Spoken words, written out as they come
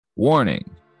Warning.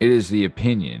 It is the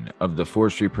opinion of the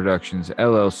Forestry Productions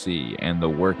LLC and the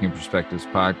Working Perspectives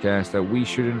podcast that we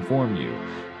should inform you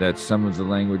that some of the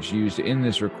language used in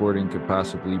this recording could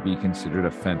possibly be considered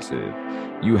offensive.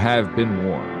 You have been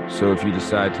warned, so if you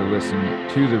decide to listen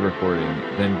to the recording,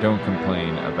 then don't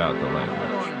complain about the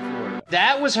language.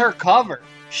 That was her cover.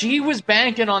 She was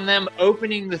banking on them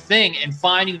opening the thing and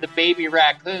finding the baby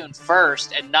raccoon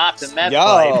first and not the meth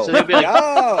pipe. So they'd be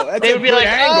like,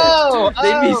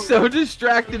 They'd be so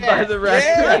distracted by the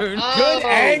raccoon. Yeah. Good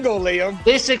angle, Liam.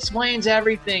 This explains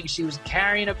everything. She was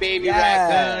carrying a baby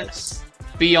raccoon.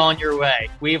 Be on your way.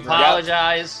 We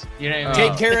apologize.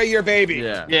 Take care of your baby.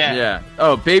 Yeah.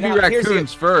 Oh, baby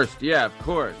raccoons first. Yeah, of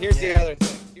course. Here's the other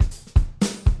thing.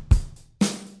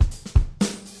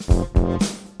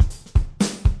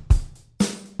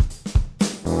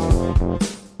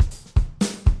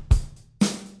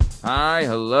 Hi,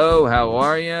 hello, how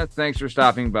are you? Thanks for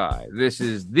stopping by. This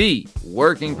is the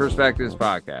Working Perspectives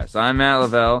podcast. I'm Matt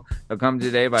Lavelle, accompanied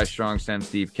today by Strong Stem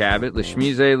Steve Cabot,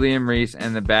 Lashmize Liam Reese,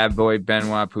 and the bad boy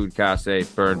Benoit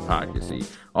Pudkase Bird Podcasty.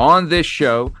 On this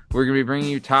show, we're going to be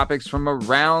bringing you topics from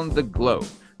around the globe.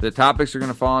 The topics are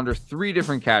going to fall under three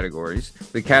different categories.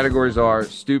 The categories are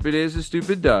Stupid Is as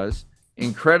Stupid Does,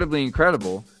 Incredibly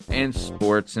Incredible, and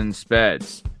Sports and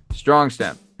Speds. Strong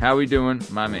Stem, how we doing,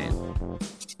 my man?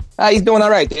 He's doing all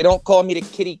right. They don't call me the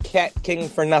kitty cat king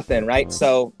for nothing, right?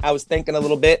 So I was thinking a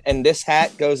little bit, and this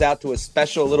hat goes out to a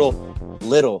special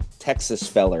little Texas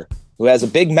feller who has a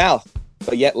big mouth,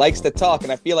 but yet likes to talk.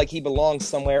 And I feel like he belongs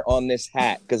somewhere on this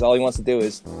hat because all he wants to do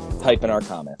is type in our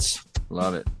comments.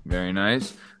 Love it. Very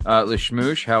nice.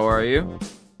 Lashmoosh, how are you?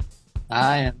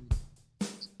 I am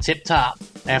tip-top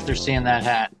after seeing that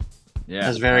hat. Yeah.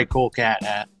 That's a very cool cat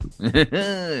hat.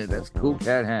 That's a cool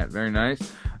cat hat. Very nice.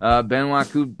 Benoit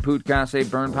Pudkase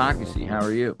Burn Pockety, how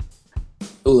are you?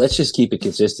 Let's just keep it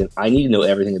consistent. I need to know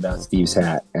everything about Steve's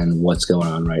hat and what's going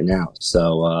on right now.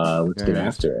 So let's get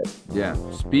after it. Yeah.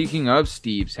 Speaking of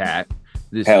Steve's hat,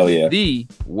 this is the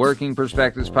Working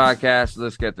Perspectives podcast.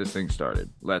 Let's get this thing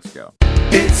started. Let's go.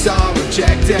 It's our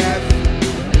objective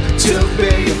to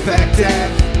be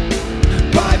effective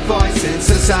by voicing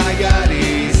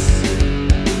societies.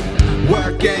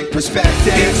 Working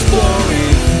perspective,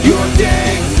 exploring your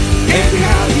day and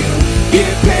how you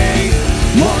get paid.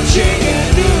 Launching a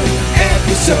new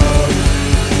episode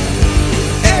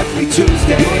every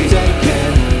Tuesday. Your day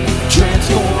can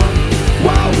transform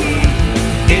while we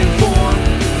inform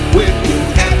with new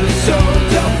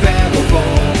episodes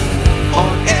available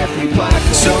on every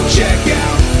platform. So check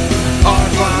out our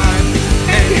vibe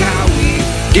and how we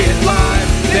get live.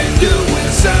 Then do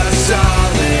us a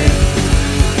solid.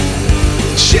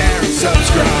 Share and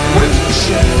subscribe. We're just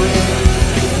sharing.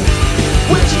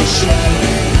 We're just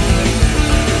sharing.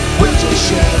 We're just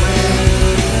sharing.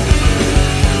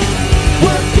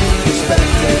 Working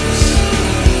perspectives.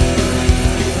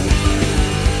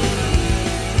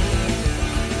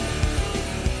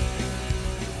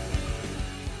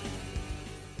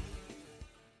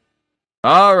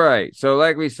 All right. So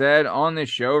like we said, on this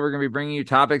show, we're going to be bringing you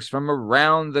topics from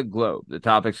around the globe. The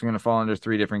topics are going to fall under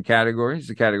three different categories.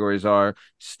 The categories are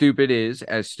Stupid Is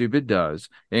as Stupid Does,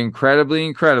 Incredibly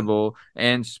Incredible,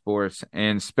 and Sports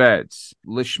and Speds.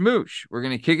 Lashmoosh, we're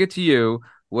going to kick it to you.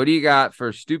 What do you got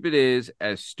for Stupid Is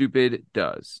as Stupid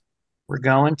Does? We're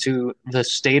going to the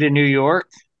state of New York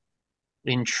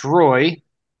in Troy.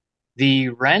 The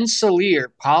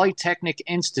Rensselaer Polytechnic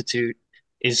Institute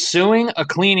is suing a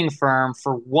cleaning firm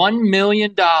for $1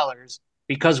 million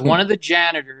because one of the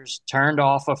janitors turned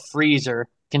off a freezer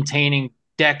containing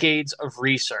decades of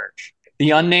research.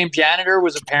 The unnamed janitor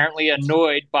was apparently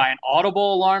annoyed by an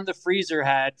audible alarm the freezer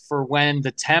had for when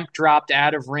the temp dropped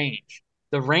out of range.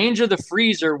 The range of the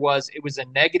freezer was a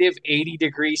negative 80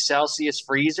 degrees Celsius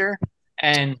freezer,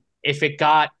 and if it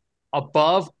got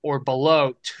above or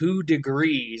below 2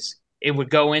 degrees, it would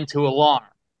go into alarm.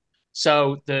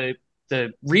 So the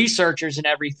researchers and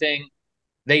everything,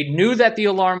 they knew that the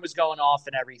alarm was going off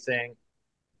and everything,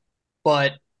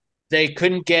 but they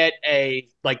couldn't get a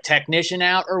technician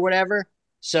out or whatever.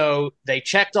 So they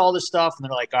checked all the stuff and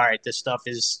they're like, all right, this stuff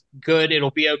is good.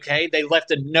 It'll be okay. They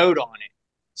left a note on it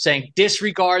saying,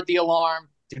 disregard the alarm.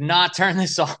 Do not turn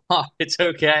this off. It's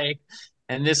okay.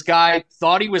 And this guy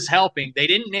thought he was helping. They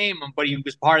didn't name him, but he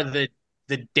was part of the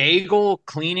Daigle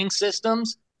cleaning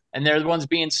systems, and they're the ones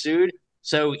being sued.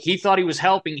 So he thought he was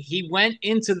helping. He went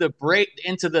into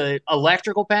the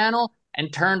electrical panel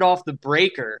and turned off the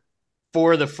breaker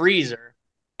for the freezer.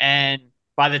 And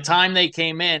by the time they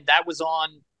came in,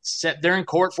 they're in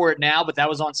court for it now, but that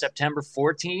was on September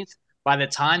 14th. By the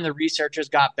time the researchers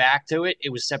got back to it,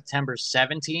 it was September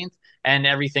 17th. and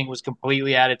everything was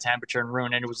completely out of temperature and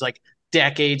ruined. And it was like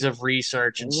decades of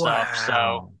research and stuff.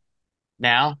 So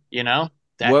now,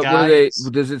 that What guy were they? is.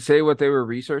 Does it say what they were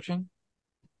researching?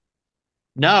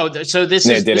 No, so this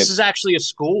They is did this it. is actually a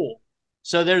school.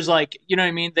 So there's like, you know what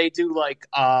I mean? They do like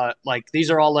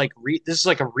these are all like this is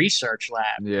like a research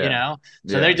lab, Yeah.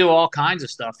 So Yeah. they do all kinds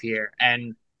of stuff here,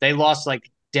 and they lost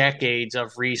like decades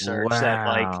of research that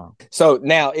like Wow. So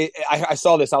now I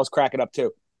saw this. I was cracking up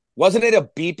too. Wasn't it a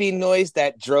beeping noise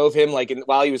that drove him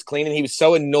while he was cleaning? He was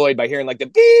so annoyed by hearing like the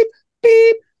beep,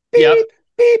 beep, beep, Yep.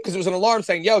 beep, because it was an alarm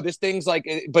saying, "Yo, this thing's like."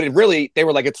 But it really, they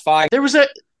were like, "It's fine." there was a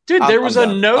dude, I'm there was a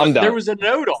done. note. I'm done. There was a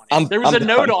note on it. I'm- There was I'm a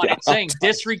note done. on Yeah, it saying I'm done.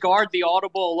 disregard the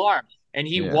audible alarm. And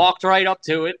he Yeah. walked right up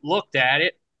to it, looked at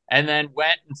it, and then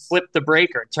went and flipped the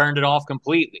breaker, turned it off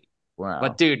completely. Wow.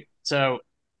 But dude, so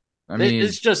I mean,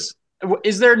 it's just,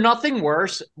 is there nothing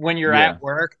worse when you're Yeah. at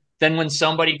work than when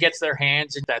somebody gets their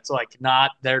hands in that's like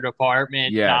not their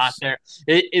department, Yes. not their.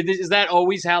 Is that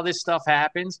always how this stuff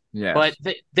happens? yes. But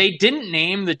they didn't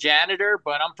name the janitor,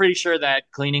 but I'm pretty sure that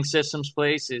cleaning systems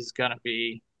place is gonna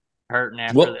be hurting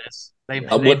after this. They may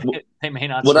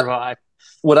not what I- survive.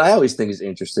 What I always think is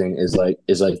interesting is like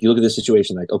you look at this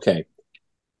situation like, okay,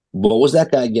 what was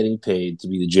that guy getting paid to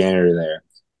be the janitor there,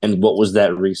 and what was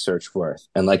that research worth,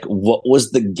 and like what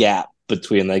was the gap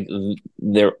between like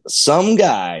there some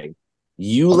guy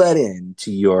you let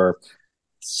into your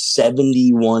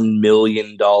 $71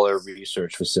 million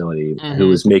research facility who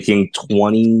was making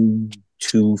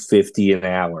 $22.50 an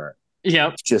hour.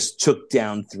 Yep. Just took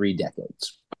down 3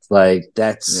 decades. Like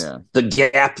that's the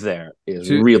gap there is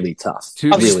really tough.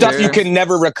 Of be stuff fair- you can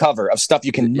never recover. Of stuff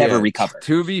you can never Yeah. recover.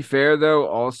 To be fair, though,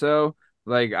 also,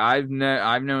 like I've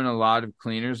known a lot of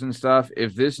cleaners and stuff.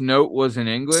 If this note was in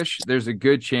English, there's a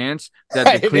good chance that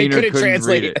Right, the they cleaner couldn't couldn't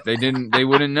translate read it. They didn't. They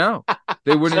wouldn't know.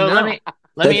 They wouldn't So know. let me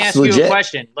That's ask you a legit.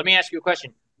 question. Let me ask you a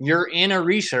question. You're in a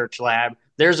research lab.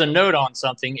 There's a note on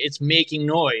something. It's making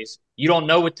noise. You don't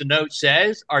know what the note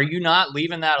says. Are you not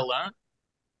leaving that alone?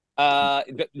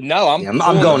 No, I'm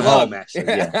going home. Actually,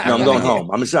 yeah, no, I'm going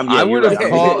home. I would have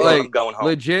called I'm going home.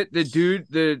 legit. The dude,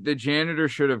 the janitor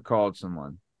should have called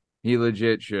someone. He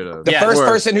legit should have. The first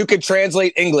person who could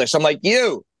translate English. I'm like,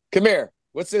 you come here.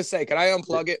 What's this say? Can I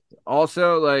unplug it?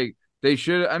 Also, like they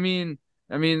should. I mean,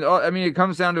 it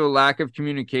comes down to a lack of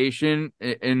communication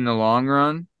in the long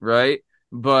run, right?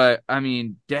 But I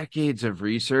mean, decades of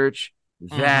research.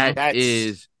 That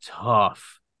is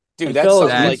tough. Dude, that's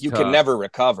something like you can never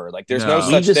recover. Like there's no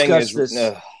such thing as there's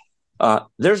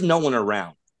no one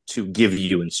around to give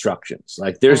you instructions.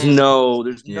 Like there's no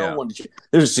one.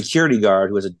 There's a security guard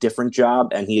who has a different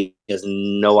job and he has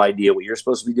no idea what you're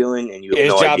supposed to be doing, and you have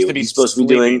no idea what he's supposed to be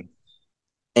doing.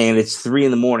 And it's 3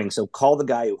 a.m. So call the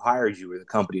guy who hired you or the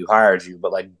company who hired you.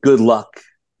 But like, good luck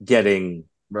getting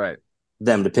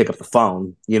them to pick up the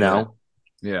phone. Yeah.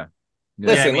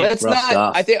 Listen, let's not.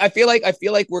 Stuff. I feel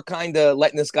like we're kind of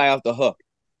letting this guy off the hook.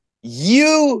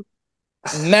 You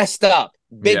messed up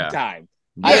big time.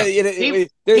 Yeah.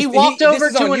 He walked over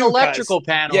to an electrical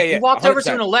panel. Yeah, he walked over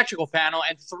to an electrical panel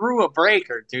and threw a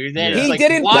breaker, dude. Then he like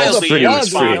didn't pull the plug,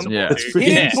 Liam. Yeah.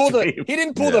 He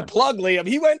didn't pull the plug, Liam.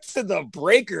 He went to the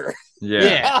breaker.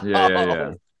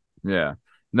 Yeah.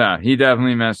 No, he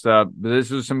definitely messed up. But this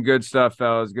was some good stuff,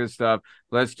 fellas. Good stuff.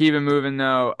 Let's keep it moving,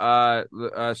 though.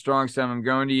 Strong Stem, I'm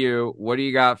going to you. What do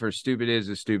you got for stupid is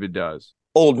as stupid does?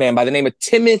 Old man by the name of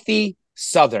Timothy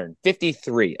Southern,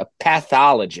 53, a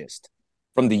pathologist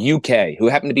from the UK who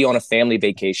happened to be on a family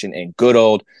vacation in good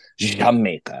old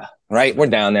Jamaica, right? We're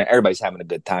down there. Everybody's having a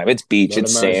good time. It's beach,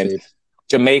 it's sand.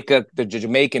 Jamaica, the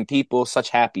Jamaican people, such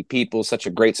happy people, such a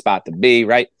great spot to be,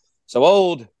 right? So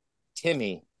old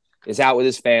Timmy is out with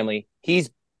his family. He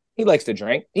likes to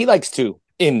drink. He likes to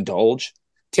indulge.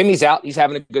 Timmy's out. He's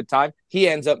having a good time. He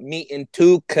ends up meeting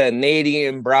 2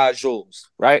 Canadian brajules,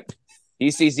 right? He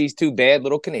sees these 2 bad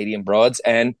little Canadian broads,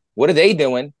 and what are they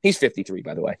doing? He's 53,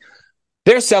 by the way.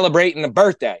 They're celebrating a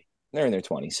birthday. They're in their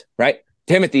 20s, right?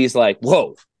 Timothy's like,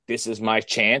 whoa, this is my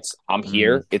chance. I'm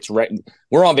here. It's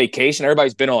we're on vacation.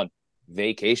 Everybody's been on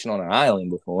vacation on an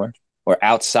island before or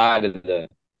outside of the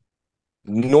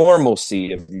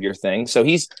normalcy of your thing. So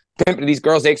he's pimping these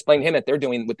girls. They explain to him that they're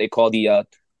doing what they call the a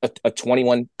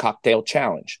 21 cocktail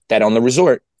challenge, that on the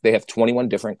resort they have 21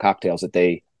 different cocktails that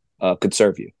they could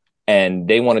serve you, and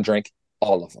they want to drink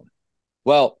all of them.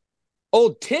 Well,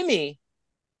 old Timmy,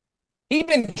 he'd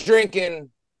been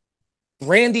drinking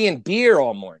brandy and beer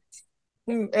all morning.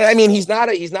 I mean, he's not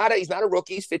a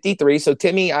rookie. He's 53. So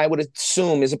Timmy, I would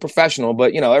assume, is a professional,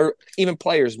 but even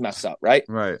players mess up, right?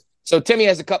 Right. So Timmy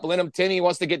has a couple in him. Timmy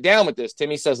wants to get down with this.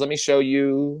 Timmy says, let me show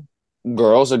you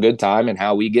girls a good time and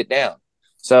how we get down.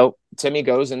 So Timmy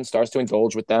goes and starts to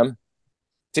indulge with them.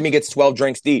 Timmy gets 12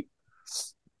 drinks deep.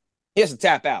 He has to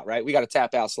tap out, right? We got to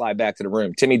tap out, slide back to the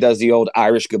room. Timmy does the old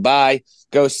Irish goodbye,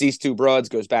 goes, sees two broads,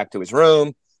 goes back to his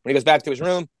room. When he goes back to his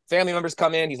room, family members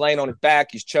come in. He's laying on his back.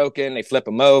 He's choking. They flip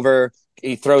him over.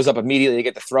 He throws up immediately. They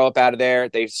get the throw up out of there.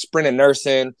 They sprint a nurse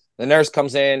in. The nurse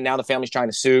comes in. Now the family's trying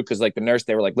to sue because, like, the nurse,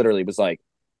 they were like, literally was like,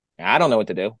 I don't know what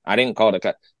to do. I didn't call it a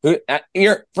cut.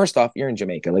 First off, you're in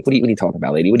Jamaica. Like, what are you talking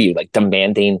about, lady? What are you, like,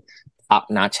 demanding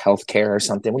top-notch health care or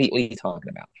something? What are you talking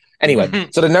about? Anyway,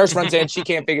 so the nurse runs in. She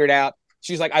can't figure it out.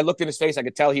 She's like, I looked in his face. I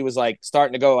could tell he was, like,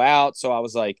 starting to go out. So I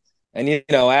was like, and, you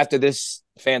know, after this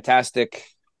fantastic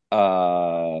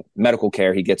medical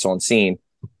care he gets on scene,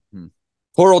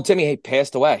 poor old Timmy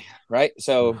passed away, right?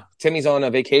 So Timmy's on a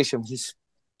vacation with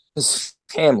his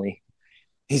family.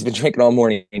 He's been drinking all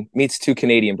morning, meets two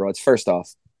Canadian broads. First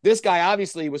off, this guy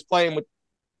obviously was playing with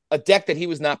a deck that he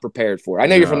was not prepared for. I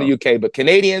know you're from the UK, but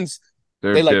Canadians,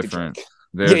 they like different. to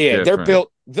drink. They're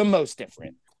built the most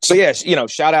different. So, yeah, you know,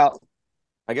 shout out,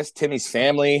 I guess, Timmy's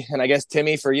family, and I guess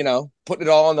Timmy for, you know, putting it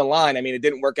all on the line. I mean, it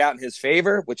didn't work out in his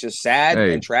favor, which is sad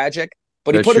and tragic,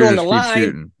 but he put it on the line.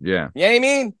 Shooting. Yeah. You know what I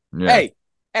mean? Yeah.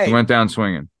 Hey. He went down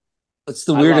swinging. It's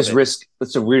the weirdest risk.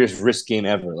 It's the weirdest risk game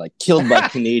ever. Like, killed by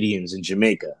Canadians in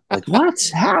Jamaica. Like,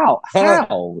 what? How?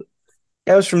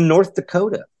 That was from North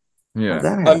Dakota. Yeah,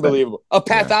 unbelievable. A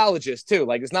pathologist too.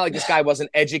 Like, it's not like this guy wasn't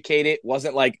educated,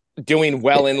 wasn't like doing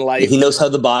well in life. He knows how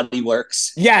the body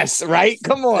works. Yes, right.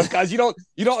 Come on, guys. You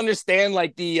don't understand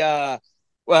like the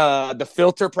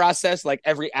filter process. Like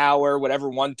every hour, whatever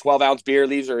 1 12-ounce beer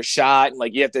leaves or a shot, and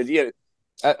like you have to.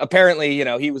 Apparently, you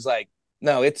know, he was like,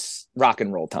 no, it's rock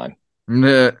and roll time.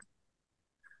 Nah.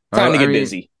 Time to get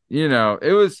busy. You know,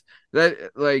 it was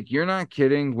that, like, you're not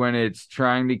kidding when it's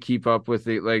trying to keep up with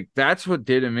it. Like, that's what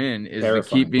did him in, is to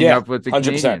keep being up with the 100%.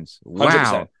 Canadians.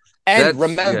 Wow.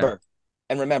 100%.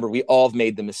 And remember, we all have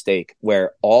made the mistake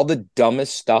where all the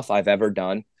dumbest stuff I've ever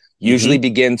done usually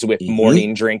begins with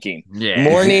morning drinking. Yeah.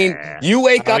 Morning. You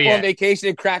wake up on vacation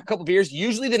and crack a couple beers.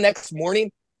 Usually the next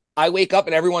morning, I wake up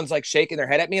and everyone's like shaking their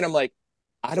head at me, and I'm like,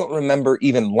 I don't remember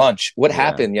even lunch. What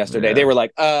happened yesterday? Yeah. They were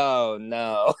like, "Oh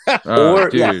no,"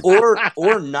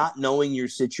 or not knowing your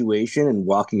situation and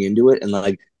walking into it, and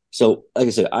like I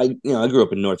said, I grew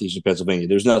up in northeastern Pennsylvania.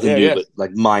 There's nothing to do but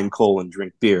like mine coal and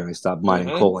drink beer, and I stopped mining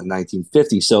coal in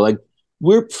 1950. So like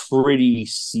we're pretty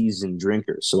seasoned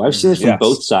drinkers. So I've seen this from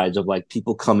both sides of like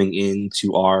people coming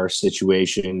into our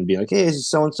situation and being like, "Hey, this is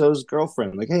so and so's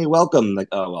girlfriend." Like, "Hey, welcome." Like,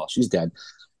 "Oh well, she's dead,"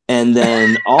 and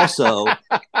then also.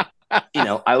 You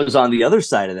know, I was on the other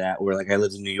side of that where like I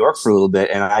lived in New York for a little bit,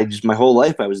 and my whole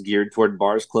life I was geared toward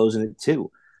bars closing at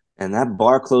 2, and that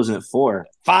bar closing at 4,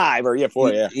 5 or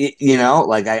 4. Yeah, you know,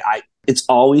 like I it's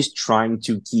always trying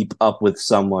to keep up with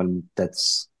someone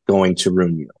that's going to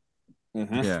ruin you.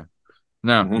 Yeah,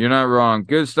 no, you're not wrong.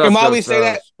 Good stuff. And while we say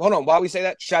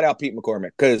that, shout out Pete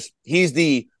McCormick, because he's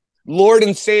the Lord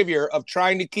and Savior of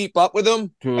trying to keep up with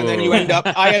him, and then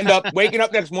I end up waking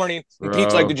up next morning, and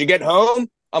Pete's like, "Did you get home?"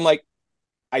 I'm like,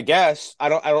 I guess. I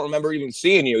don't remember even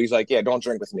seeing you. He's like, yeah, don't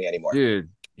drink with me anymore. Dude,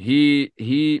 me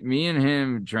and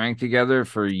him drank together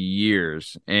for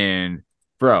years, and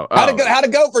bro, how'd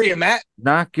it go for you, Matt?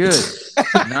 Not good.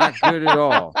 Not good at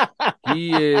all.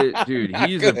 He is, dude,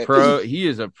 he's a pro. He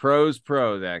is a pro's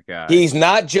pro, that guy. He's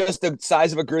not just the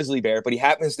size of a grizzly bear, but he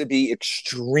happens to be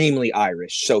extremely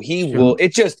Irish. So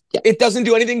it doesn't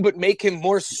do anything but make him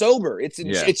more sober. It's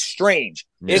strange.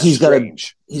 Yeah. It's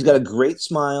strange. He's got a great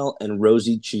smile and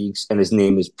rosy cheeks, and his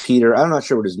name is Peter. I'm not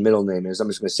sure what his middle name is. I'm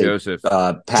just going to say Joseph.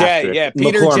 Patrick.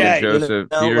 Peter McCormick. J. Joseph.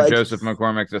 Peter Joseph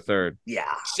McCormick III. Yeah.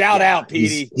 Shout out,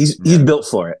 Petey. He's built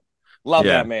for it. Love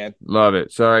that, man. Love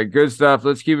it. Sorry, good stuff.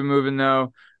 Let's keep it moving,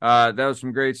 though. That was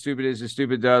some great Stupid Is as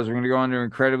Stupid Does. We're going to go on to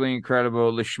Incredibly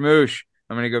Incredible. Lashmoosh,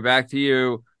 I'm going to go back to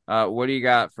you. What do you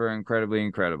got for Incredibly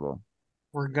Incredible?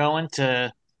 We're going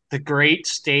to the great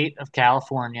state of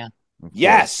California.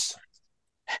 Yes.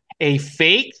 A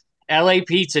fake LA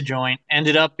pizza joint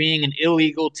ended up being an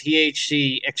illegal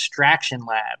THC extraction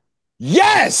lab.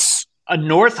 Yes. A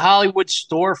North Hollywood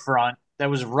storefront that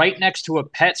was right next to a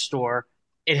pet store.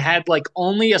 It had like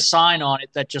only a sign on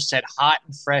it that just said hot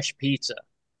and fresh pizza.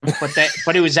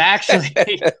 But it was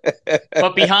actually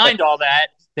but behind all that,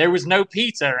 there was no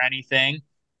pizza or anything.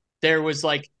 There was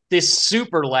like this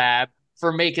super lab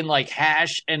for making like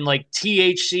hash and like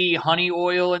THC honey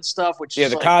oil and stuff, which is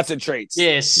the like, concentrates.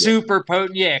 Yeah, super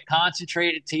potent,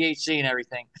 concentrated THC and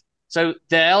everything. So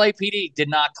the LAPD did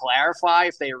not clarify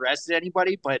if they arrested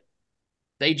anybody, but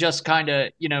they just kind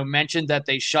of, mentioned that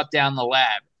they shut down the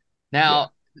lab.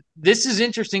 Now, this is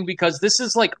interesting because this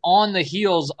is like on the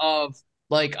heels of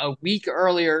like a week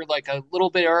earlier, like a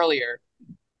little bit earlier,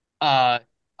 a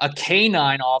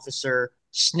canine officer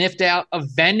sniffed out a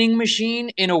vending machine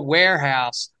in a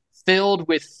warehouse filled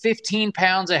with 15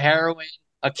 pounds of heroin,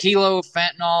 a kilo of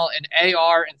fentanyl, an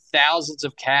AR, and thousands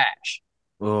of cash.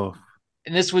 Oh,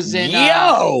 And this was in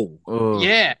Yo!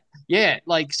 yeah.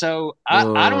 Like, so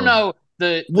I don't know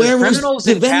the Where was criminals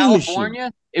the in vending machine?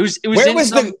 California. It was Where in was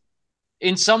some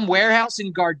in some warehouse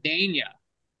in Gardenia.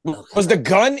 Was the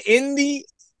gun in the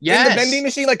vending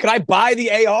machine? Like, could I buy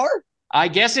the AR? I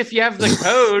guess if you have the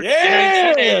code,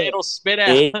 Yeah. it'll spit out.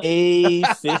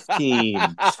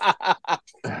 A15.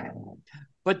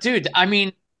 But dude, I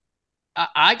mean,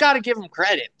 I got to give them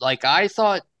credit. Like, I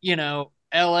thought,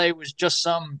 LA was just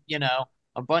some,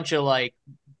 a bunch of like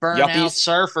burnout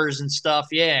surfers and stuff.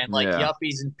 Yeah. And like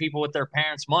yuppies and people with their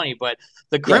parents' money. But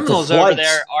the criminals over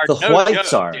there are no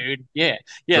joke, dude. Yeah.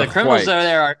 The criminals over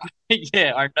there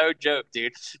are no joke,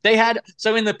 dude. They had,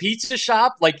 so in the pizza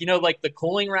shop, like, like the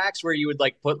cooling racks where you would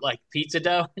like put like pizza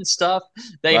dough and stuff,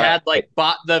 they had like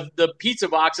the pizza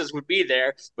boxes would be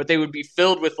there, but they would be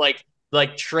filled with like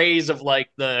trays of like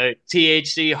the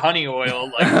THC honey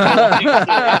oil. Like,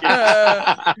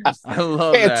 I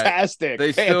love Fantastic. that.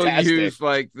 They still use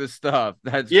like the stuff.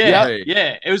 That's great.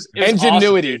 Yeah. It was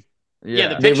ingenuity. Awesome, yeah,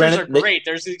 the pictures are great.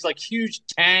 There's these like huge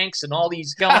tanks and all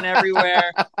these going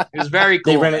everywhere. It was very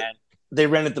cool, They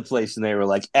rented the place and they were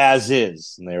like, as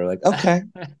is. And they were like, okay.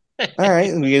 All right.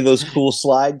 And we get those cool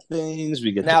slide things.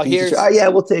 We get now here's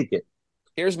we'll take it.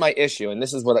 Here's my issue, and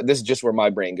this is just where my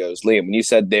brain goes. Liam, when you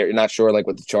said you're not sure like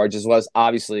what the charges was,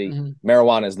 obviously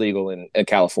marijuana is legal in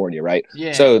California, right?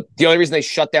 Yeah. So the only reason they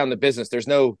shut down the business, there's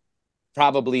no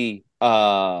probably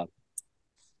like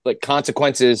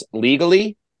consequences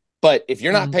legally, but if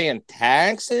you're not paying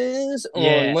taxes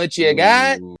on what you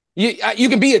got, you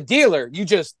can be a dealer. You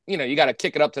just you got to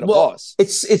kick it up to the boss.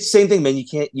 It's same thing, man.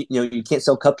 You can't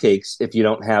sell cupcakes if you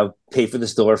don't have pay for the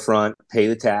storefront, pay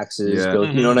the taxes. Go,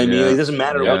 you know what I mean? It doesn't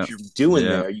matter what you're doing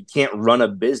there. You can't run a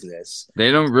business.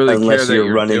 They don't really care that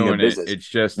you're running doing a business. It's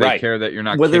just they care that you're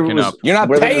not whether kicking up. You're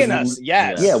not paying us.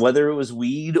 Yes. Yeah. Whether it was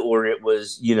weed or it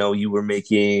was you were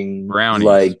making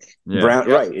brownies,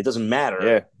 right? It doesn't matter.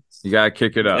 Yeah. You gotta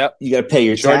kick it up. Yep. You gotta pay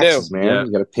your taxes, man. Yeah.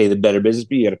 You gotta pay the Better Business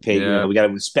Bureau. You gotta pay. We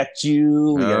gotta inspect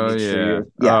you. We gotta make sure.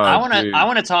 I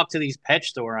want to talk to these pet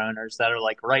store owners that are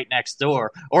like right next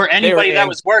door, or anybody that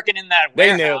was working in that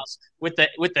warehouse with the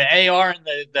AR and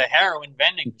the heroin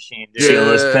vending machine.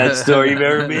 Chillest pet store you've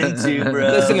ever been to,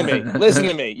 bro. Listen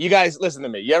to me. You guys, listen to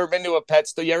me. You ever been to a pet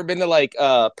store? You ever been to like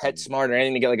PetSmart or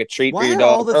anything to get like a treat for your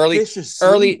dog?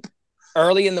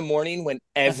 Early in the morning when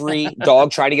every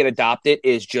dog trying to get adopted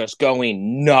is just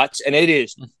going nuts and it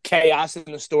is chaos in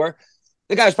the store.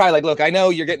 The guy's probably like, look, I know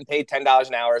you're getting paid $10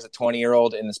 an hour as a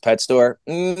 20-year-old in this pet store.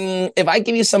 If I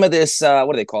give you some of this,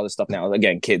 what do they call this stuff now?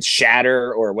 Again, kids,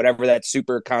 shatter or whatever that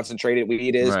super concentrated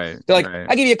weed is. Right, they're like,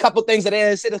 I give you a couple things that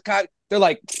is. They're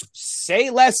like, say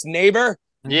less, neighbor.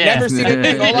 Yeah. Never seen a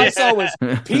thing. All I saw was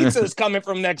pizzas coming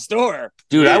from next door.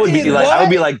 Dude, I would be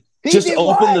like, just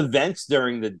open the vents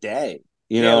during the day.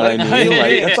 You know what I mean?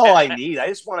 Like, that's all I need. I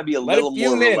just want to be a little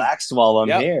more relaxed while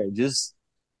I'm here. Just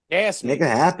make it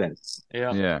happen.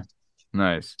 Yeah.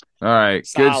 Nice. All right.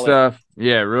 Solid. Good stuff.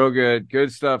 Yeah, real good.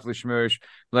 Good stuff, Lashmoosh.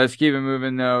 Let's keep it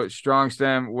moving, though. Strong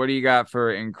Stem, what do you got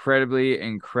for incredibly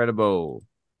incredible?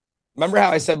 Remember how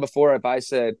I said before, if I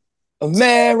said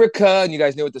America, and you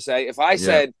guys knew what to say. If I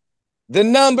said the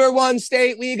number one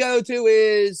state we go to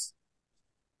is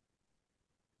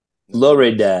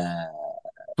Florida.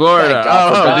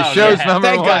 The show's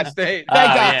number one state.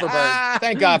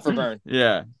 Thank God for Burn.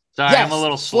 Yeah. Sorry, I'm a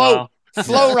little slow.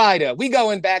 Florida. We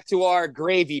going back to our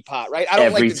gravy pot, right? I don't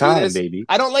Every like to time, do this. baby.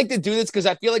 I don't like to do this because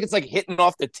I feel like it's like hitting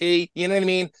off the tee. You know what I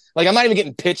mean? Like I'm not even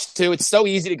getting pitched to. It's so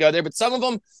easy to go there, but some of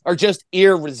them are just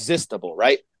irresistible,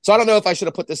 right? So I don't know if I should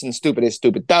have put this in stupid as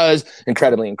stupid does,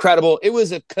 incredibly incredible. It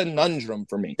was a conundrum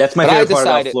for me. That's my favorite part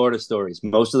about Florida stories.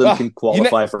 Most of them can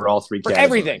qualify for all three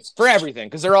categories. For everything,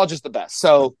 because they're all just the best.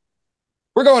 So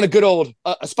we're going to good old,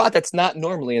 a spot that's not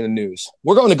normally in the news.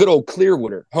 We're going to good old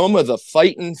Clearwater, home of the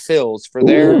Fightin' Phils for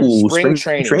their spring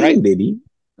training, right? Baby.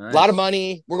 Nice. A lot of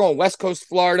money. We're going West Coast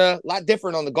Florida, a lot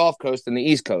different on the Gulf Coast than the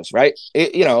East Coast, right?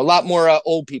 A lot more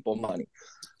old people money.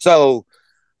 So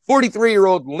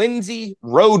 43-year-old Lindsay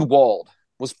Rodewald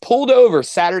was pulled over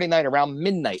Saturday night around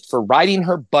midnight for riding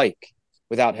her bike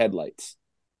without headlights.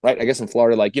 Right? I guess in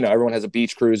Florida, everyone has a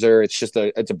beach cruiser. It's just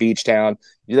it's a beach town.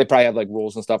 They probably have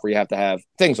rules and stuff where you have to have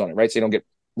things on it, right? So you don't get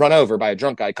run over by a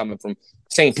drunk guy coming from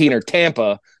St. Pete or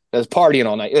Tampa that's partying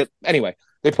all night. Anyway,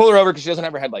 they pull her over because she doesn't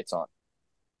have her headlights on.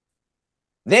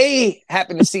 They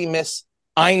happen to see Miss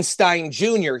Einstein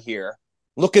Jr. here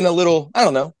looking a little, I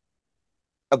don't know,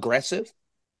 aggressive.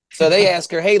 So they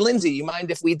ask her, hey, Lindsay, you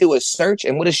mind if we do a search?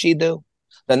 And what does she do?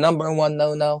 The number one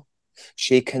no.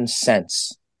 She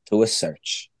consents to a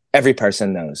search. Every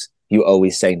person knows you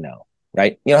always say no,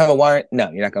 right? You don't have a warrant?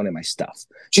 No, you're not going in my stuff.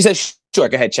 She says, sure,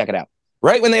 go ahead, check it out.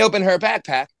 Right when they open her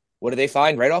backpack, what do they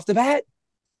find right off the bat?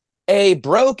 A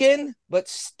broken but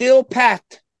still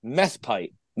packed meth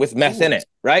pipe with meth in it,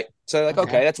 right? So they're like,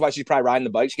 okay, that's why she's probably riding the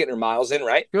bike. She's getting her miles in,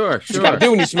 right? Sure. You got to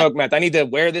do when you smoke meth. I need to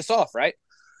wear this off, right?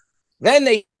 Then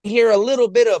they hear a little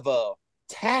bit of a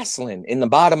tasseling in the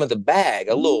bottom of the bag,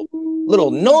 a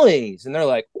little noise. And they're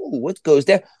like, ooh, what goes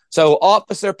down? So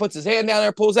officer puts his hand down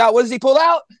there, pulls out. What does he pull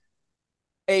out?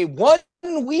 A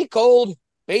 1-week-old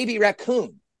baby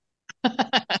raccoon.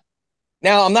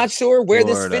 Now, I'm not sure where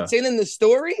this fits in the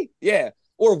story. Yeah.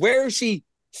 Or where she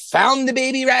found the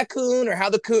baby raccoon, or how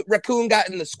the raccoon got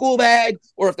in the school bag,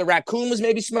 or if the raccoon was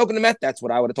maybe smoking the meth. That's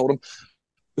what I would have told him.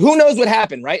 Who knows what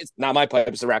happened, right? It's not my pipe.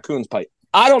 It's the raccoon's pipe.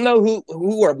 I don't know who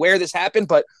or where this happened,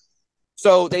 but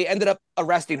so they ended up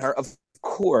arresting her, of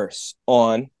course,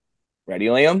 on, ready,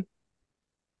 Liam?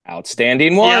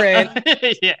 Outstanding warrant.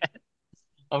 Yeah.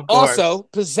 Of course. Also,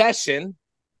 possession.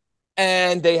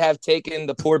 And they have taken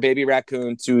the poor baby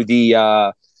raccoon to the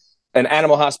an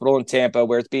animal hospital in Tampa,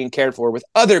 where it's being cared for with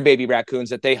other baby raccoons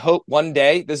that they hope one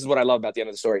day, this is what I love about the end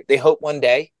of the story, they hope one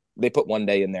day, they put one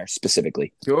day in there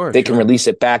specifically, they can release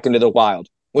it back into the wild,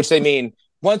 which they mean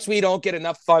once we don't get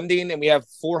enough funding and we have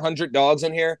 400 dogs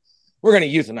in here, we're going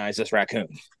to euthanize this raccoon.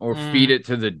 Or feed it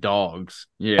to the dogs.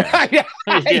 Yeah.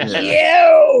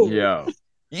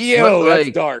 Yo, that's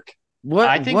like, dark.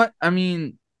 What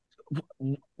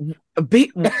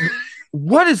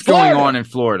is going on in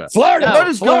Florida? What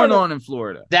is going on in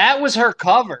Florida? That was her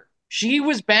cover. She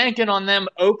was banking on them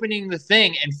opening the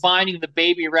thing and finding the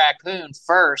baby raccoon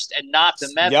first and not the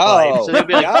meth pipe. So they'd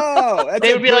be like,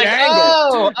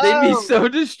 they'd be so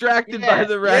distracted by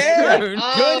the raccoon.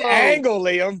 Good angle,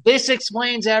 Liam. This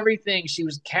explains everything. She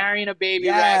was carrying a baby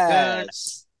raccoon.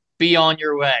 Be on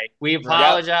your way. We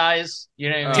apologize.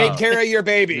 Take care of your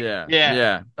baby.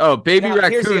 Yeah. Oh, baby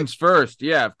raccoons first.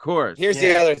 Yeah, of course. Here's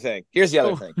the other thing.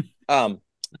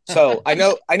 So I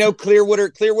know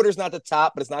Clearwater's not the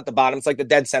top, but it's not the bottom. It's like the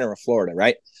dead center of Florida,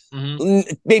 right?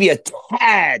 Mm-hmm. Maybe a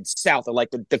tad south of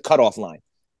like the cutoff line.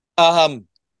 I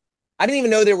didn't even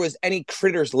know there was any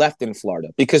critters left in Florida,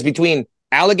 because between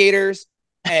alligators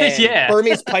and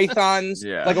Burmese pythons,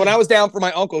 like when I was down for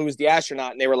my uncle who was the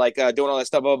astronaut, and they were like doing all that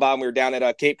stuff, and we were down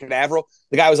at Cape Canaveral,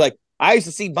 the guy was like, I used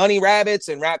to see bunny rabbits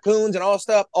and raccoons and all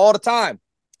stuff all the time.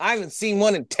 I haven't seen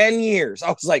one in 10 years. I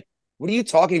was like, what are you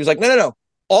talking? He was like, no.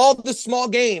 All the small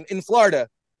game in Florida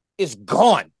is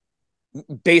gone,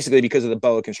 basically because of the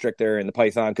boa constrictor and the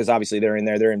python, because obviously they're in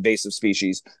there. They're invasive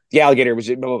species. The alligator was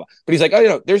blah, blah, blah. But he's like,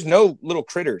 there's no little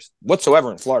critters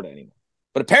whatsoever in Florida anymore.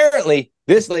 But apparently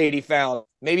this lady found,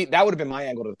 maybe that would have been my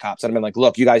angle to the cops. I'd have been like,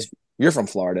 look, you guys, you're from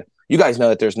Florida. You guys know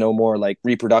that there's no more like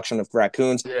reproduction of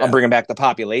raccoons. I'm bringing back the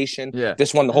population.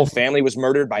 This one, the whole family was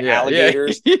murdered by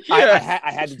alligators. I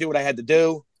had to do what I had to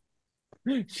do.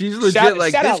 She's legit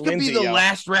this could be the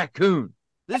last raccoon.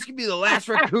 This could be the last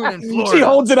raccoon in Florida. She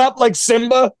holds it up like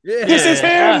Simba. Yeah. This is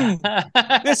him.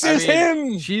 This is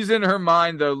him. She's in her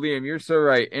mind, though, Liam. You're so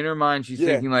right. In her mind, she's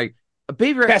thinking like, a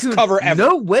baby raccoon. Best cover ever.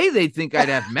 No way they think I'd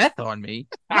have meth on me.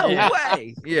 No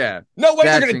way. Yeah. No way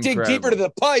they're going to dig deeper to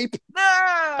the pipe.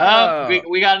 No.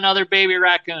 We got another baby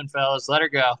raccoon, fellas. Let her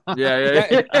go.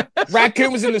 Yeah.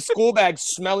 Raccoon was in the school bag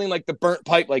smelling like the burnt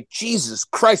pipe. Like, Jesus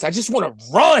Christ, I just want to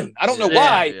run. I don't know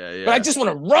why, but I just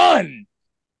want to run.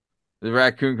 The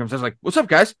raccoon comes out like, what's up,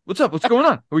 guys? What's up? What's going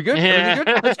on? Are we good?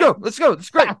 Everything good? Let's go. That's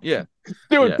great. Yeah.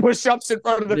 Doing push-ups in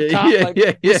front of the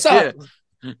cop. What's up?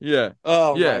 Yeah.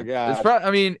 Oh my God. It's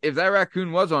probably, if that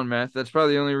raccoon was on meth, that's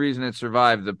probably the only reason it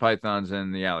survived the pythons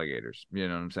and the alligators. You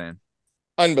know what I'm saying?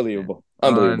 Unbelievable.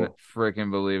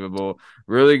 Freaking believable.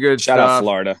 Really good stuff. Shout out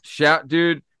Florida.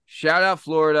 Shout out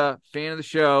Florida. Fan of the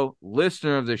show,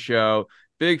 listener of the show.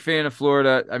 Big fan of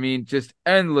Florida. I mean, just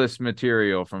endless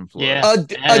material from Florida.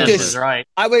 Yeah, right.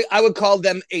 I would call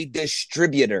them a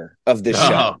distributor of the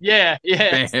show. Yeah.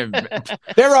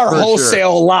 They're our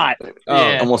wholesale lot.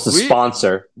 Almost a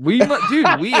sponsor. We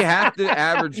have to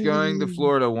average going to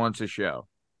Florida once a show.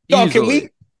 Can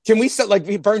we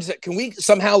like Burns? Can we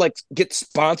somehow like get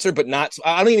sponsored, but not?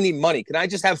 I don't even need money. Can I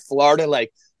just have Florida?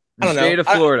 Like, I don't know. State of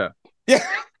Florida. Yeah.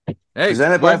 Hey,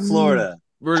 presented by Florida.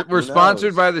 We're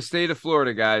sponsored by the state of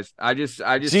Florida, guys. I just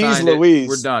Jeez signed Louise.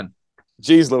 We're done.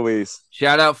 Jeez Louise.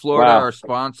 Shout out Florida, our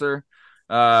sponsor.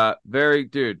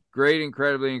 Great,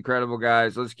 incredibly incredible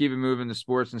guys. Let's keep it moving to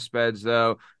sports and speds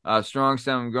though. Strong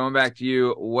Stem, I'm going back to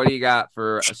you. What do you got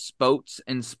for spoats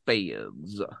and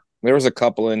spades? There was a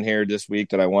couple in here this week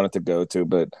that I wanted to go to,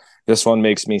 but this one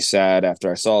makes me sad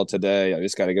after I saw it today. I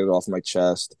just got to get it off my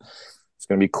chest. It's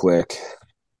going to be quick.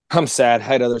 I'm sad. I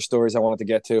had other stories I wanted to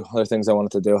get to, other things I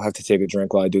wanted to do. I have to take a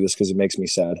drink while I do this because it makes me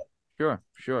sad.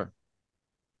 Sure.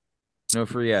 No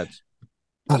free ads.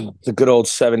 The good old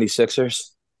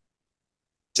 76ers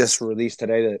just released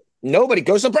today that nobody,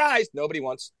 go surprise, nobody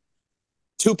wants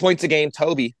 2 points a game,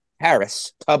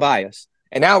 Tobias.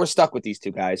 And now we're stuck with these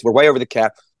two guys. We're way over the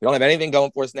cap. We don't have anything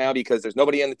going for us now because there's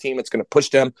nobody on the team that's going to push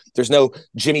them. There's no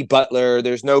Jimmy Butler.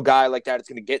 There's no guy like that that's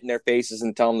going to get in their faces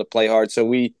and tell them to play hard. So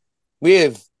we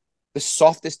have the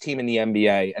softest team in the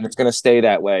NBA, and it's going to stay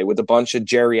that way with a bunch of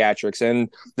geriatrics. And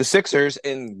the Sixers,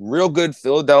 in real good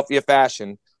Philadelphia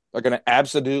fashion, are going to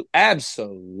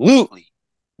absolutely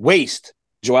waste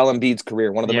Joel Embiid's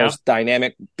career, one of the most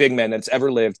dynamic big men that's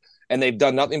ever lived. And they've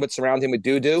done nothing but surround him with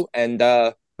doo-doo. And,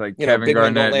 like Kevin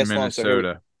Garnett in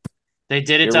Minnesota. They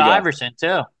did it to Iverson,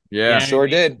 too. Yeah. Sure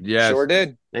did. Yes. Sure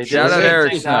did. Shout out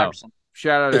Eric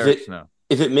Snow.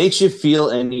 If it makes you feel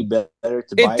any better,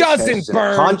 it doesn't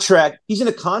burn. He's in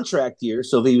a contract year,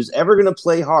 so if he was ever going to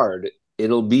play hard,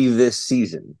 it'll be this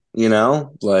season. You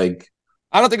know, like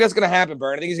I don't think that's going to happen,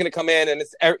 Burn. I think he's going to come in and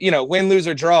it's win, lose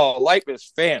or draw. Life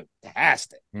is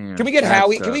fantastic. Yeah, can we get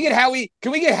Howie? Can we get Howie?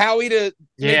 Can we get Howie to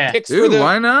make picks for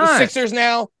why not? The Sixers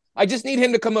now? I just need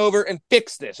him to come over and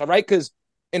fix this, all right? Because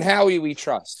in Howie we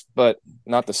trust, but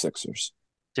not the Sixers,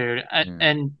 dude.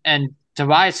 And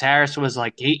Tobias Harris was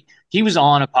like he was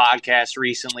on a podcast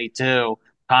recently too,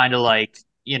 kind of like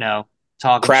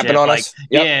talking crapping shit, on like, us.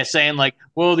 Yep. Yeah, saying like,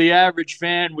 well, the average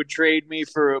fan would trade me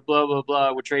for a blah blah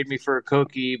blah, would trade me for a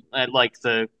cookie at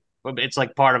it's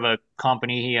like part of a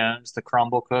company he owns, the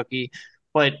Crumble Cookie,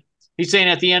 but. He's saying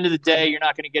at the end of the day, you're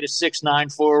not going to get a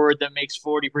 6'9" forward that makes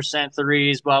 40%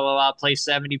 threes, blah, blah, blah, play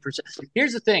 70%.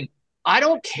 Here's the thing. I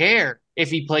don't care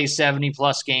if he plays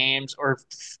 70-plus games or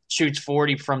shoots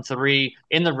 40 from three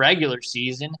in the regular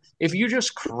season. If you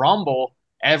just crumble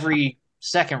every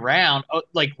second round,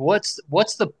 like what's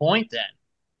the point then?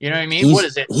 You know what I mean? What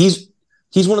is it?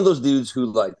 He's one of those dudes who,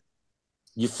 like,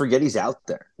 you forget he's out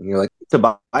there. And you're like,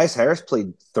 Tobias Harris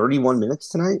played 31 minutes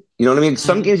tonight. You know what I mean?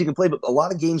 Some games you can play, but a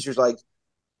lot of games you're like,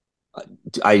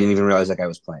 I didn't even realize that guy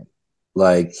was playing.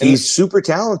 Like, he's super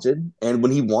talented, and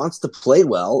when he wants to play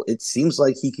well, it seems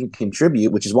like he can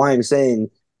contribute, which is why I'm saying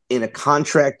in a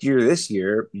contract year this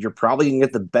year, you're probably going to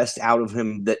get the best out of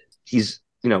him that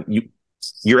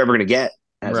you're ever going to get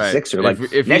as a Sixer. Like,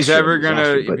 if he's ever going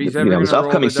to, this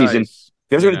upcoming season, if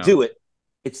he's going to do it,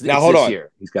 it's hold this on. year.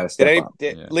 He's got to step up.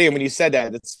 Liam, when you said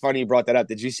that, it's funny you brought that up.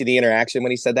 Did you see the interaction when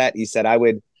he said that? He said,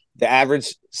 the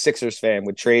average Sixers fan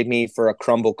would trade me for a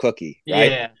crumble cookie,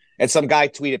 right? Yeah. And some guy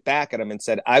tweeted back at him and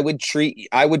said, I would trade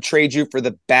you for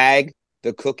the bag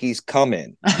the cookies come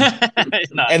in.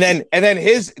 and then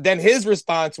his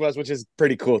response was, which is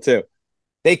pretty cool too,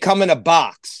 they come in a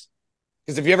box.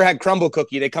 Because if you ever had crumble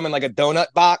cookie, they come in like a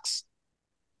donut box.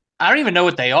 I don't even know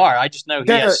what they are. I just know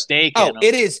he has steak in them.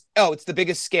 It is. Oh, it's the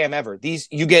biggest scam ever.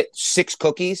 You get 6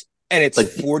 cookies and it's like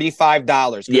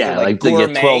 $45. Yeah, like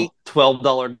gourmet, $12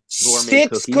 gourmet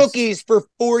 6 cookies for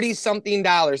 $40-something.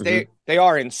 Mm-hmm. They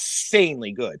are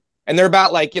insanely good. And they're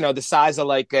about the size of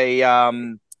like a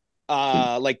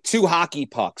like 2 hockey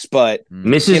pucks, but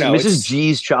Mrs.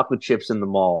 G's chocolate chips in the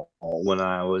mall when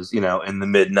I was, in the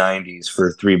mid '90s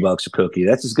for $3 a cookie.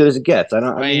 That's as good as it gets. You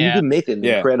can make an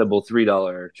incredible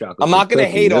 $3 chocolate. I'm not going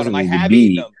to hate on them. I have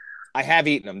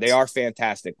eaten them. They are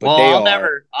fantastic, but I'll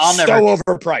never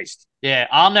overpriced. Yeah,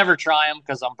 I'll never try them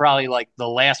because I'm probably like the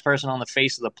last person on the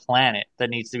face of the planet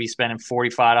that needs to be spending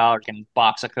 $45 on a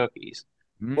box of cookies.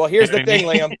 Well, here's the thing,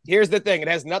 Liam. Here's the thing. It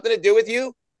has nothing to do with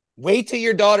you. Wait till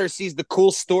your daughter sees the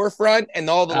cool storefront and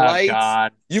all the lights.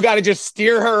 God. You got to just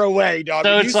steer her away, dog.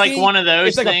 So it's like one of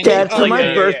those things. For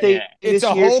my birthday, it's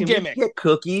a whole gimmick. Get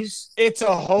cookies. It's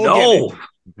a whole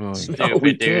gimmick.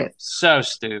 Stupid, dude. So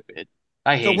stupid.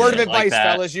 I hate it. So word of advice,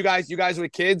 fellas. You guys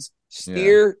with kids,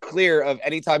 steer clear of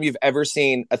any time you've ever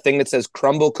seen a thing that says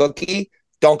crumble cookie.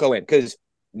 Don't go in because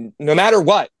no matter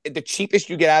what, the cheapest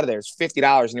you get out of there is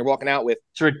 $50, and you're walking out with.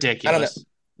 It's ridiculous. I don't know.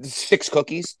 6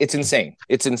 cookies. It's insane.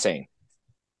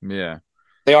 Yeah.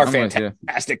 They are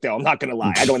fantastic, though. I'm not going to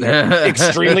lie. I go in there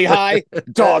extremely high.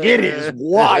 Dog, it is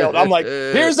wild. I'm like,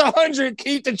 here's 100.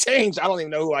 Keep the change. I don't even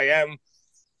know who I am.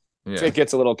 Yeah. It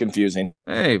gets a little confusing.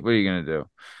 Hey, what are you going to do?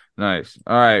 Nice.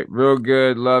 All right. Real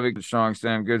good. Love it. Strong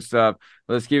Stem. Good stuff.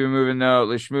 Let's keep it moving, though.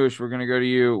 Lishmoosh, we're going to go to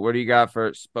you. What do you got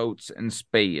for spoats and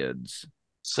spades?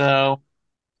 So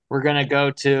we're going to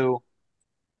go to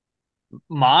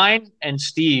mine and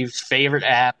Steve's favorite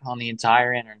app on the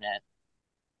entire internet.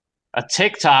 A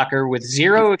TikToker with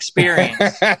zero experience.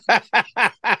 A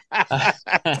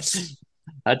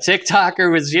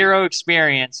TikToker with zero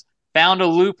experience found a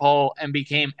loophole and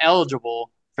became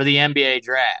eligible for the NBA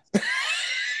draft.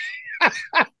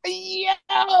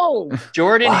 Yo!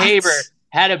 Jordan What? Haber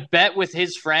had a bet with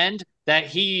his friend that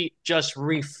he just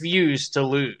refused to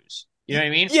lose. You know what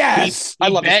I mean? Yes! I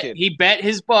love this kid. He bet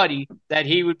his buddy that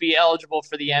he would be eligible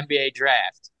for the NBA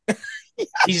draft.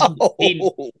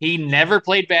 He never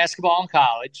played basketball in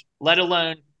college, let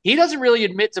alone he doesn't really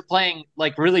admit to playing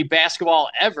like really basketball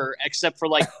ever, except for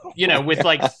like, with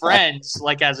like friends,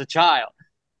 like as a child.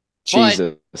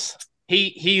 Jesus. But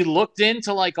he looked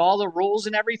into like all the rules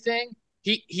and everything.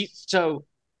 So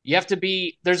you have to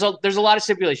be there's a lot of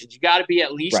stipulations. You got to be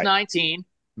at least 19.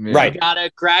 Yeah. Right. You got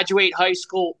to graduate high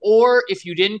school, or if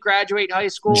you didn't graduate high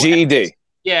school, GED.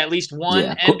 at least one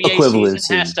Yeah, NBA equivalency.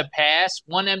 season has to pass.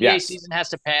 One NBA Yes. season has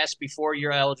to pass before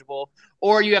you're eligible,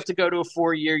 or you have to go to a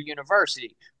 4-year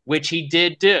university, which he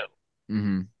did do.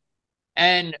 Mm-hmm.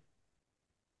 And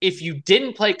if you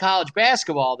didn't play college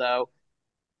basketball, though,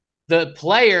 the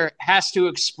player has to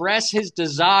express his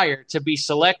desire to be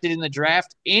selected in the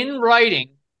draft in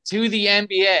writing to the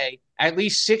NBA at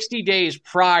least 60 days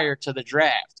prior to the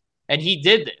draft. And he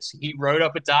did this. He wrote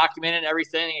up a document and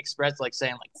everything, expressed like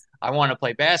saying, like, I want to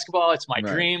play basketball. It's my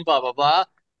dream, blah, blah, blah.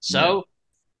 So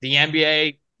the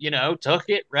NBA, took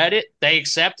it, read it, they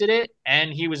accepted it,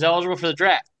 and he was eligible for the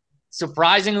draft.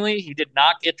 Surprisingly, he did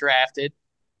not get drafted.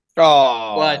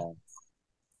 Oh.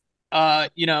 But,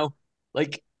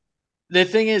 like the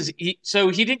thing is, he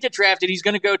didn't get drafted. He's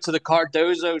going to go to the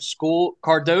Cardozo School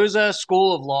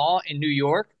of Law in New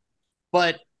York.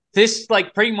 But this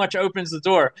like pretty much opens the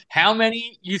door. How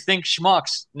many you think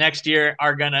schmucks next year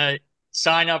are going to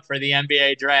sign up for the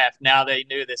NBA draft now they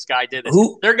knew this guy did this?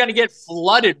 They're going to get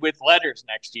flooded with letters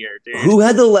next year, dude. Who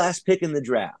had the last pick in the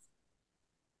draft?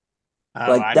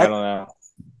 I don't know.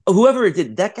 Whoever it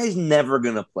did, that guy's never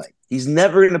going to play. He's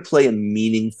never going to play a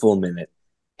meaningful minute.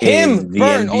 Him,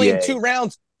 Burn, NBA. only in 2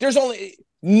 rounds. There's only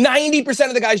 90%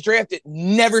 of the guys drafted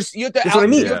never. You have to. That's what I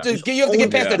mean. You have to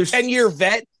get past a 10-year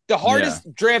vet. The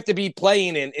hardest draft to be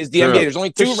playing in is the NBA. There's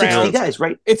only 2 rounds. Guys,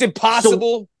 right? It's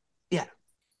impossible.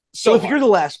 So if you're the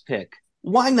last pick,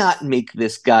 why not make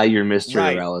this guy your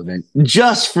Mr. Irrelevant?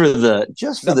 Just for the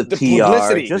PR,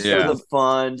 publicity. just for the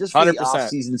fun, just for 100%. The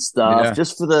off-season stuff,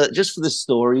 just for the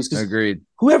stories. Agreed.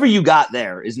 Whoever you got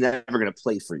there is never going to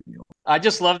play for you. I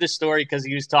just love this story because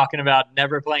he was talking about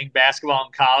never playing basketball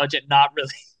in college and not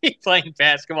really playing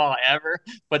basketball ever,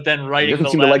 but then writing the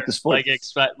letter, like the sport.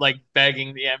 like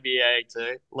begging the NBA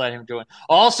to let him join.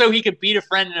 Also, he could beat a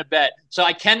friend in a bet, so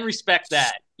I can respect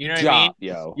that. You know what I mean?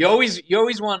 Yo. You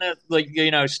always want to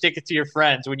stick it to your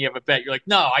friends when you have a bet. You're like,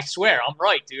 no, I swear, I'm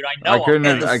right, dude. I know. I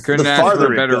couldn't ask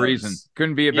for a better reason.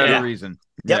 Couldn't be a better reason.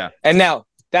 Yep. Yeah. And now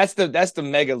that's the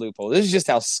mega loophole. This is just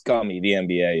how scummy the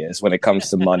NBA is when it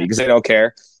comes to money because they don't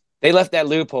care. They left that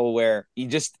loophole where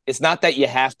it's not that you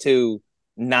have to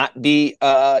not be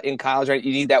in college, right?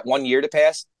 You need that 1 year to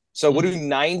pass. So what do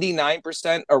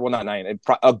 99% or well, not 9,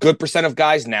 a good percent of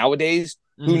guys nowadays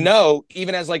who know,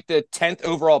 even as like the 10th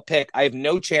overall pick, I have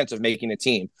no chance of making a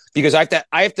team because I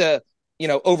have to,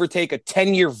 overtake a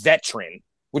 10-year veteran,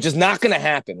 which is not going to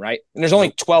happen, right? And there's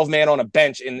only 12 man on a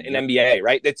bench in NBA,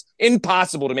 right? It's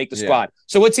impossible to make the squad.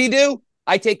 So what's he do?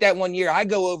 I take that 1 year. I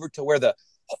go over to where the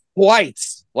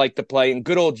whites like to play in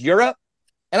good old Europe,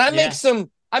 and I make some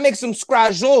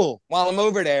scrajol while I'm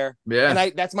over there. Yeah.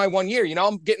 And that's my 1 year.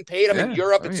 I'm getting paid. I'm in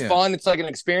Europe. It's fun. It's like an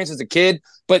experience as a kid.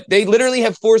 But they literally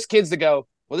have forced kids to go,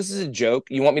 well, this is a joke.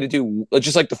 You want me to do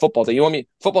just like the football thing.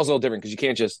 Football's a little different because you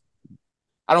can't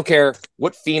I don't care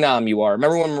what phenom you are.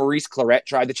 Remember when Maurice Claret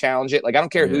tried to challenge it? Like, I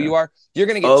don't care who you are. You're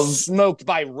going to get smoked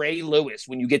by Ray Lewis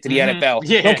when you get to the NFL.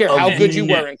 I don't care how good you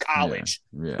were in college.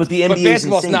 Yeah. But the NBA but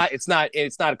basketball's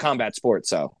it's not a combat sport.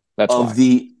 So that's of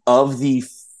the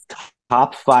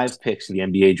top 5 picks in the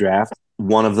NBA draft,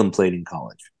 one of them played in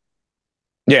college.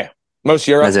 Yeah. Most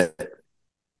Europe.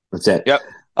 That's it. Yep.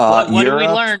 What did we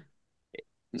learn?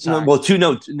 Well,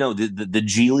 the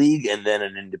G League and then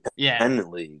an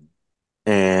independent league.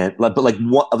 And but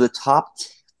one of the top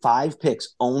 5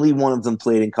 picks, only one of them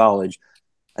played in college,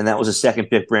 and that was a second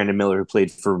pick, Brandon Miller, who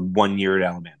played for 1 year at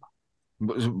Alabama.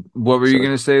 What were you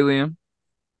going to say, Liam?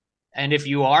 And if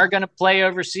you are going to play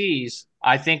overseas,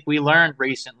 I think we learned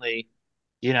recently,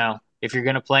 if you're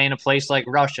going to play in a place like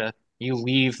Russia, you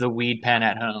leave the weed pen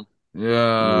at home.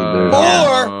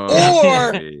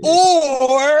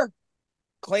 Or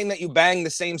claim that you bang the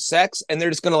same sex, and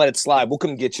they're just going to let it slide. We'll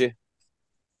come get you.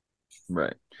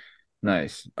 Right.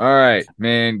 Nice. All right,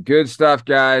 man. Good stuff,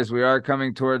 guys. We are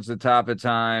coming towards the top of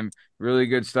time. Really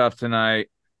good stuff tonight.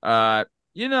 Had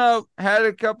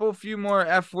a few more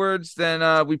F words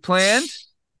than we planned,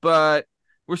 but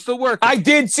we're still working. I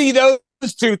did see those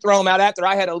two throw them out after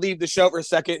I had to leave the show for a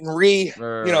second and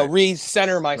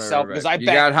recenter myself because I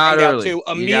got hot early. Too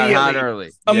immediately. You got hot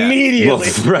early. Immediately.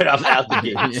 Well, right out the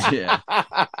gate. Yeah.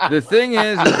 The thing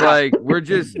is like we're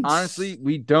just honestly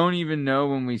we don't even know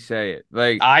when we say it.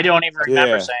 Like I don't even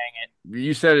remember saying it.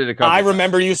 You said it a couple times.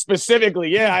 remember you specifically.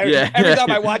 Yeah. Every time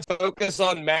I watch Focus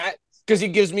on Matt, because he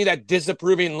gives me that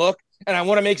disapproving look, and I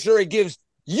want to make sure he gives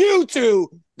you two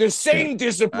the same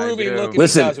disapproving look.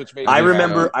 Listen, does, which I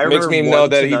remember makes me know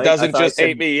that he doesn't just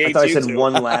hate me. I thought I said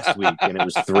one last week, and it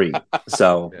was 3.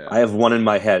 So I have one in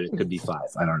my head. It could be 5.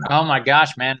 I don't know. Oh my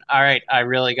gosh, man! All right, I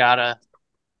really gotta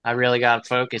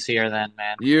focus here, then,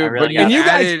 man. You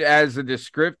added as a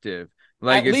descriptive.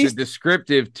 Like it's a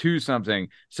descriptive to something.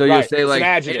 So you'll say like,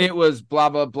 and it was blah,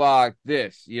 blah, blah,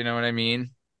 this. You know what I mean?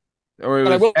 Or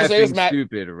it was effing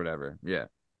stupid or whatever. Yeah.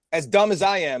 As dumb as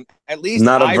I am, at least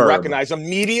I recognize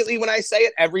immediately when I say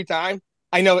it every time.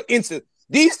 I know instant.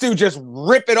 These two just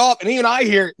rip it off, and even I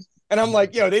hear it, and I'm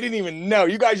like, yo, they didn't even know.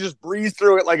 You guys just breezed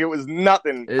through it like it was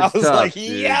nothing. I was like,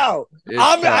 yo,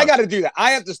 I got to do that.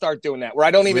 I have to start doing that where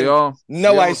I don't even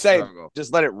know I say it.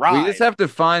 Just let it ride. We just have to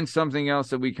find something else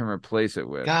that we can replace it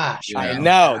with. Gosh, I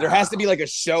know. There has to be like a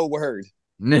show word.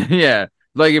 Yeah.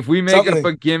 Like if we make up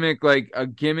a gimmick, like a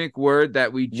gimmick word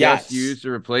that we just use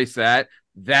to replace that,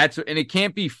 and it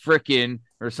can't be frickin'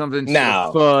 or something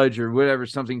fudge or whatever,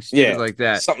 something stupid like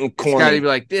that. Something corny. It's got to be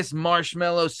like this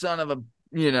marshmallow son of a,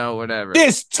 whatever.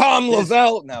 This Tom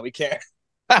Lavelle. No, we can't.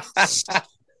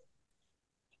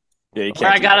 Yeah, you can't. Or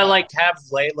I gotta have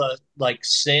Layla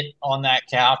sit on that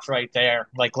couch right there,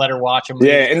 let her watch them.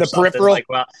 Yeah, in the peripheral.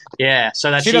 So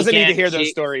that she doesn't need to hear those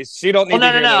stories. She don't need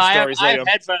to hear those stories. I have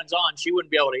headphones on. She wouldn't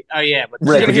be able to. Oh yeah, but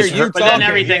she's gonna hear you. But then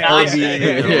everything I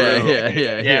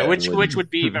say. Yeah. Which would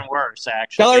be even worse,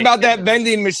 actually. Tell her about that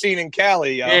vending machine in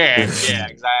Cali. Yo. Yeah,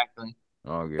 exactly.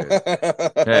 All good.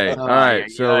 Hey, all right.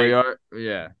 So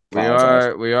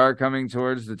we are coming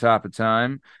towards the top of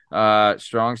time.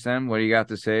 Strong Stem, what do you got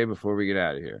to say before we get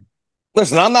out of here?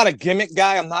 Listen, I'm not a gimmick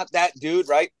guy. I'm not that dude,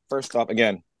 right? First off,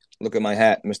 again, look at my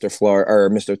hat, Mr. Florida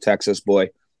or Mr. Texas boy.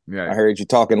 Yeah. I heard you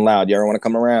talking loud. You ever want to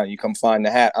come around? You come find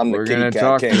the hat. I'm the kitty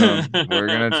cat king. We're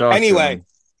gonna talk. Anyway,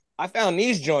 I found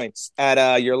these joints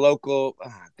at your local.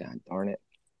 Oh, God darn it!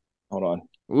 Hold on.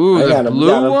 Ooh, the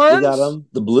blue ones? We got them.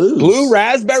 The blues. Blue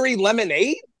raspberry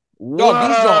lemonade? Dog,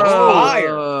 these are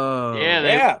fire.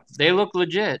 Yeah, they look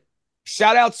legit.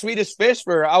 Shout out Swedish Fish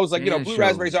for, I was like, blue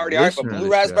raspberry's already all right, but blue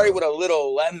raspberry with a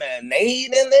little lemonade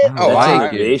in it? Oh, wow.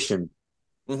 Innovation.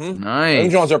 Mm-hmm. Nice.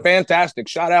 Them joints are fantastic.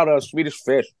 Shout out Swedish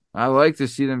Fish. I like to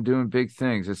see them doing big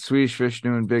things. It's Swedish Fish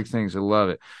doing big things. I love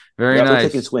it. Very nice. We're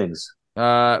taking swings.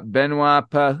 Benoit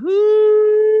Pahud.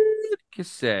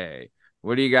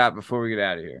 What do you got before we get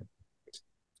out of here?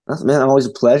 Man, always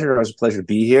a pleasure. Always a pleasure to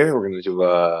be here. We're going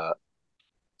to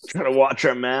try to watch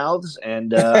our mouths,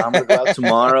 and I'm going to go out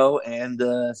tomorrow and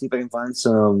see if I can find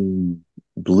some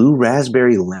blue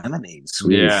raspberry lemonade.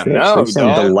 Yeah, they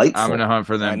sound delightful. I'm going to hunt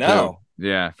for them too.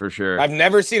 Yeah, for sure. I've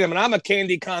never seen them, and I'm a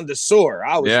candy connoisseur.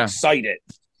 I was excited.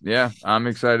 Yeah, I'm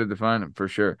excited to find them for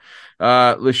sure.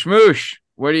 Lashmoosh,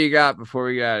 what do you got before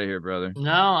we get out of here, brother?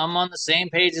 No, I'm on the same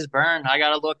page as Bern. I got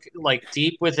to look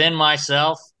deep within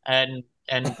myself and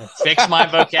fix my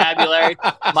vocabulary.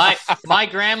 My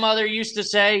grandmother used to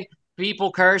say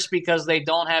people curse because they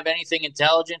don't have anything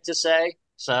intelligent to say.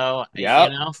 So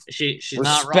she's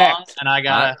not wrong, and I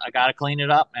gotta clean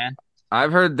it up, man.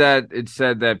 I've heard that it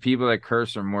said that people that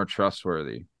curse are more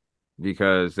trustworthy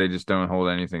because they just don't hold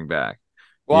anything back.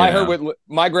 Well, I heard with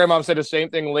my grandmom said the same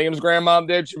thing Liam's grandmom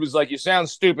did. She was like, "You sound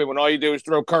stupid when all you do is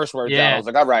throw curse words out." I was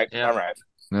like, "All right, all right."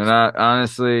 And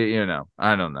honestly,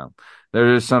 I don't know.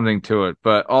 There is something to it,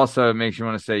 but also it makes you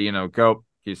want to say, go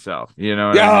yourself. You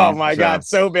know? Oh my God,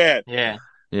 so bad. Yeah.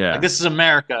 Like, this is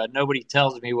America. Nobody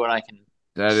tells me what I can.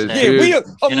 That is say.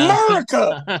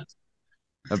 America.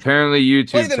 Apparently,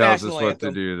 YouTube tells us what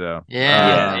to do, though.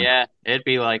 Yeah, it'd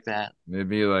be like that. It'd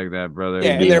be like that, brother.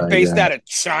 Yeah, and they're based out of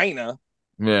China.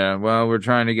 Yeah, well, we're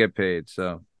trying to get paid,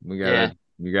 so we gotta.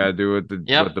 You gotta do what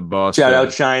the boss. Shout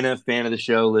out China, fan of the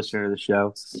show, listener of the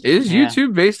show. Is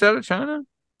YouTube based out of China?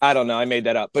 I don't know. I made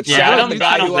that up. But shout out the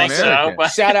guy who also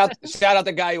shout out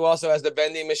the guy who also has the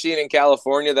vending machine in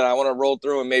California that I want to roll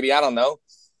through and maybe I don't know,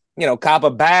 cop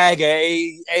a bag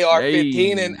of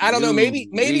AR-15 and I don't know.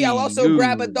 Maybe I'll also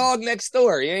grab a dog next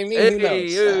door. You know what I mean?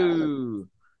 Who knows?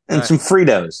 And some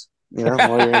Fritos.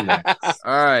 While you're in there.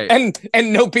 All right.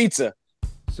 And no pizza.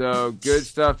 So good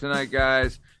stuff tonight,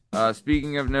 guys.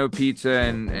 Speaking of no pizza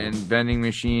and vending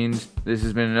machines, this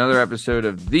has been another episode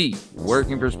of the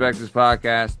Working Perspectives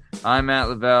Podcast. I'm Matt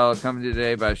Lavelle, accompanied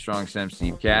today by Strong Stem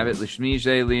Steve Cabot,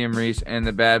 Lashmije Liam Reese, and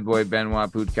the bad boy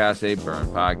Benoit Pudkase Byrne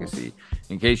Pagasi.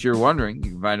 In case you're wondering,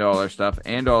 you can find all our stuff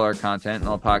and all our content on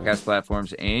all podcast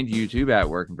platforms and YouTube at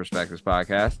Working Perspectives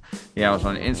Podcast. Yeah, also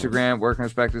on Instagram, Working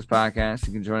Perspectives Podcast.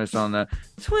 You can join us on the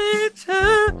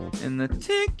Twitter and the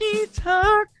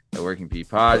TikTok at Working P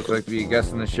Pod. If you'd like to be a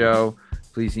guest on the show,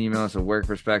 please email us at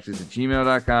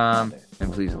workperspectives@gmail.com.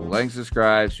 And please like and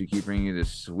subscribe so we keep bringing you this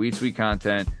sweet, sweet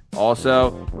content.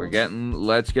 Also, we're getting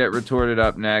Let's Get Retorted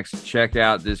up next. Check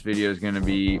out this video is going to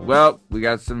be, well, we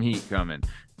got some heat coming.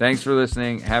 Thanks for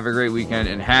listening. Have a great weekend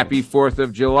and happy 4th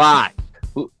of July.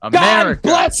 America. God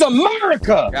bless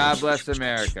America. God bless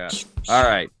America. All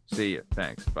right. See you.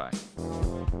 Thanks. Bye.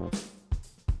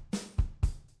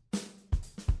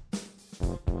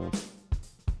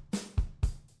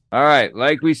 All right.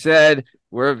 Like we said,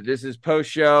 this is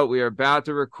post show. We are about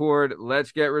to record.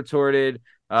 Let's Get Retorted.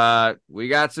 We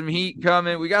got some heat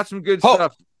coming. We got some good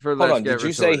stuff for Let's Get Retorted. Did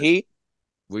you say heat?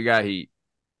 We got heat.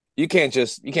 You can't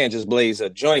just blaze a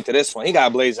joint to this one. He got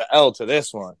to blaze an L to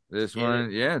this one. This one,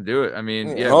 yeah, do it. I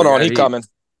mean, yeah. Hold on, he's coming.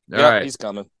 All right, he's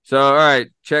coming. So, all right,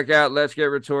 check out Let's Get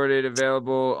Retorted,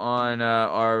 available on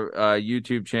our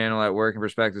YouTube channel at Working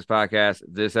Perspectives Podcast.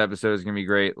 This episode is going to be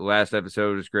great. Last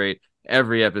episode was great.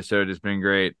 Every episode has been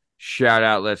great. Shout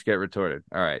out Let's Get Retorted.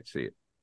 All right, see you.